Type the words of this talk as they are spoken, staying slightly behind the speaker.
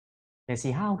Let's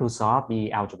see how to solve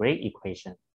the algebraic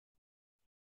equation.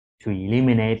 To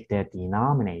eliminate the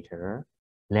denominator,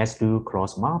 let's do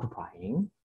cross multiplying.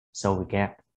 So we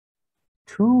get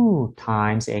 2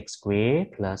 times x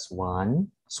squared plus 1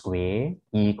 squared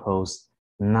equals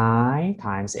 9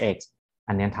 times x,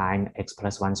 and then times x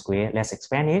plus 1 squared. Let's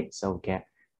expand it. So we get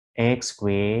x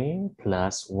squared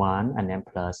plus 1 and then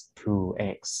plus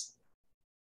 2x.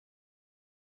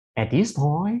 At this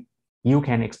point, you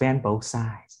can expand both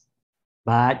sides,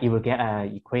 but you will get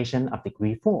an equation of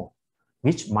degree 4,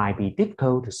 which might be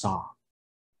difficult to solve.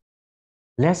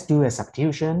 Let's do a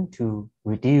substitution to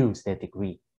reduce the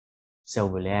degree. So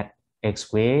we let x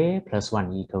squared plus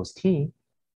 1 equals t,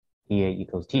 here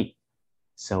equals t.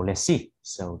 So let's see.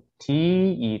 So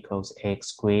t equals x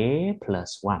squared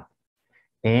plus 1.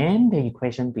 Then the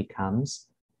equation becomes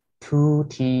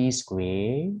 2t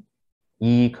squared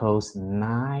equals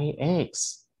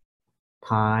 9x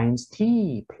times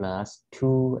t plus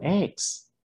 2x.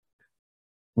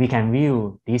 We can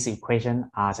view this equation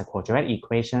as a quadratic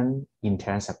equation in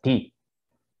terms of t.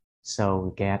 So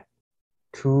we get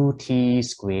 2t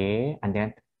squared and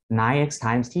then 9x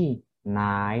times t,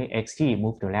 9xt,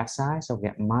 move to the left side, so we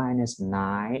get minus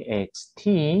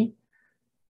 9xt,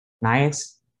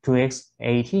 9x, 2x,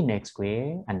 18x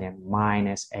squared, and then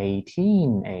minus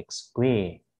 18x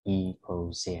squared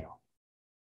equals 0.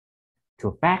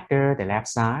 To factor the left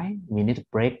side, we need to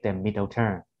break the middle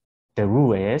term. The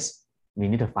rule is we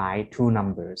need to find two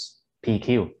numbers,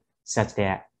 pq, such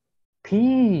that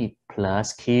p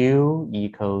plus q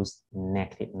equals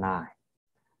 -9.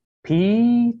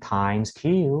 P times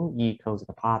q equals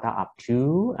the product of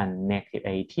 2 and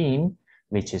 -18,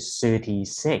 which is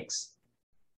 36.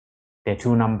 The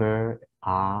two numbers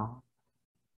are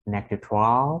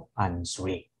 -12 and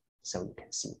 3. So you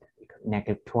can see that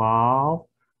 -12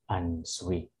 and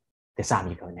 3. The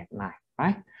sum equals -9,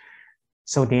 right?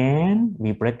 So then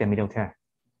we break the middle term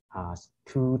as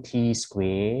 2t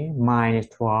squared minus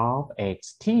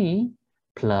 12xt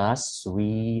plus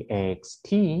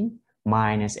 3xt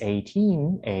minus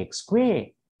 18x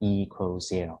squared equals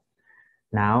 0.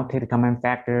 Now take the common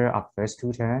factor of first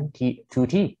two terms,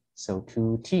 2t. So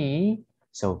 2t,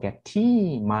 so get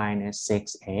t minus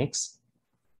 6x.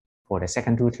 For the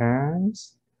second two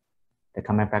terms, the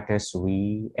common factor is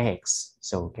 3x.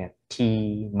 So get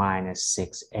t minus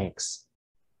 6x.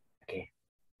 Okay.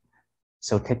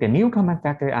 So take the new common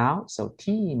factor out. So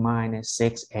t minus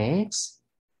 6x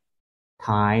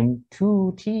times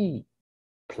 2t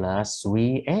plus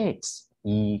 3x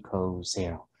equals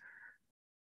 0.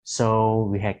 So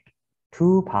we have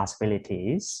two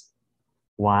possibilities.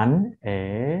 One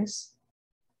is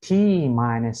t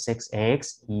minus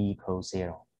 6x equals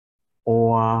 0,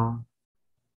 or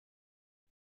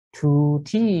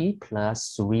 2t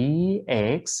plus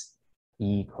 3x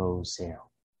equals 0.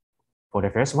 For the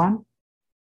first one,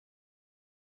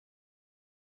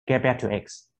 get back to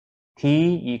x.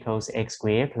 T equals x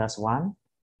squared plus 1.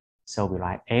 So we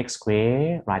write x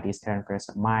squared, write this term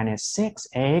first, minus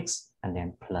 6x, and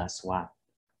then plus 1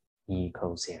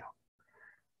 equals 0.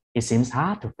 It seems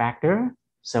hard to factor,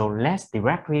 so let's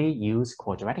directly use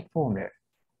quadratic formula.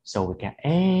 So we get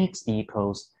x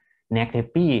equals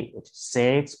 -b, which is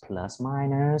 6 plus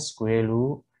minus square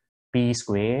root b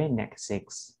squared,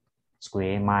 -6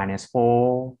 squared minus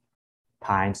 4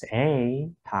 times a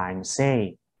times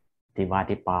a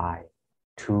divided by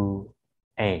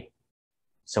 2a.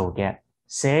 So we get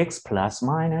 6 plus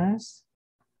minus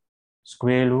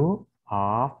square root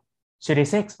of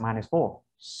 36 minus 4,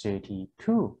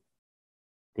 32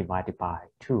 divided by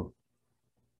 2.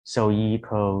 So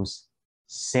equals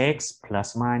 6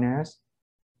 plus minus.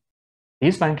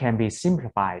 This one can be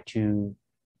simplified to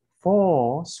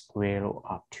 4 square root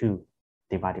of 2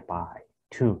 divided by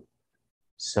 2.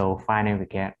 So finally we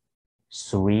get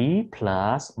 3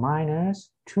 plus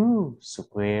minus 2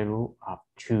 square root of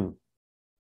 2.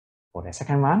 For the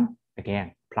second one,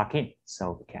 again, plug in.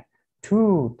 So we get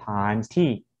 2 times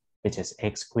t, which is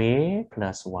x squared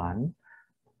plus 1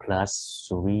 plus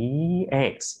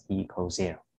 3x equals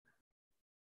 0.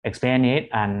 Expand it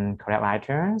and correct right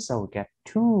turn. So we get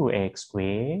 2x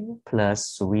squared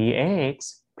plus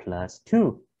 3x plus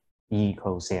 2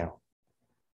 equals 0.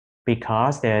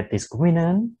 Because the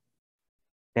discriminant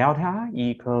delta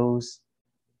equals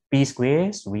b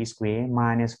squared, 3 squared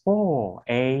minus 4,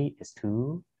 a is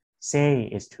 2, c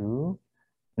is 2,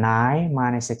 9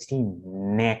 minus 16,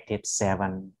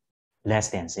 -7, less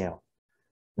than 0.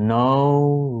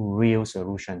 No real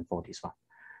solution for this one.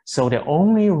 So the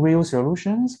only real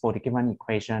solutions for the given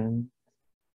equation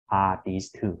are these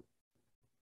two.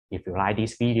 If you like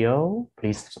this video,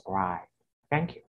 please subscribe. Thank you.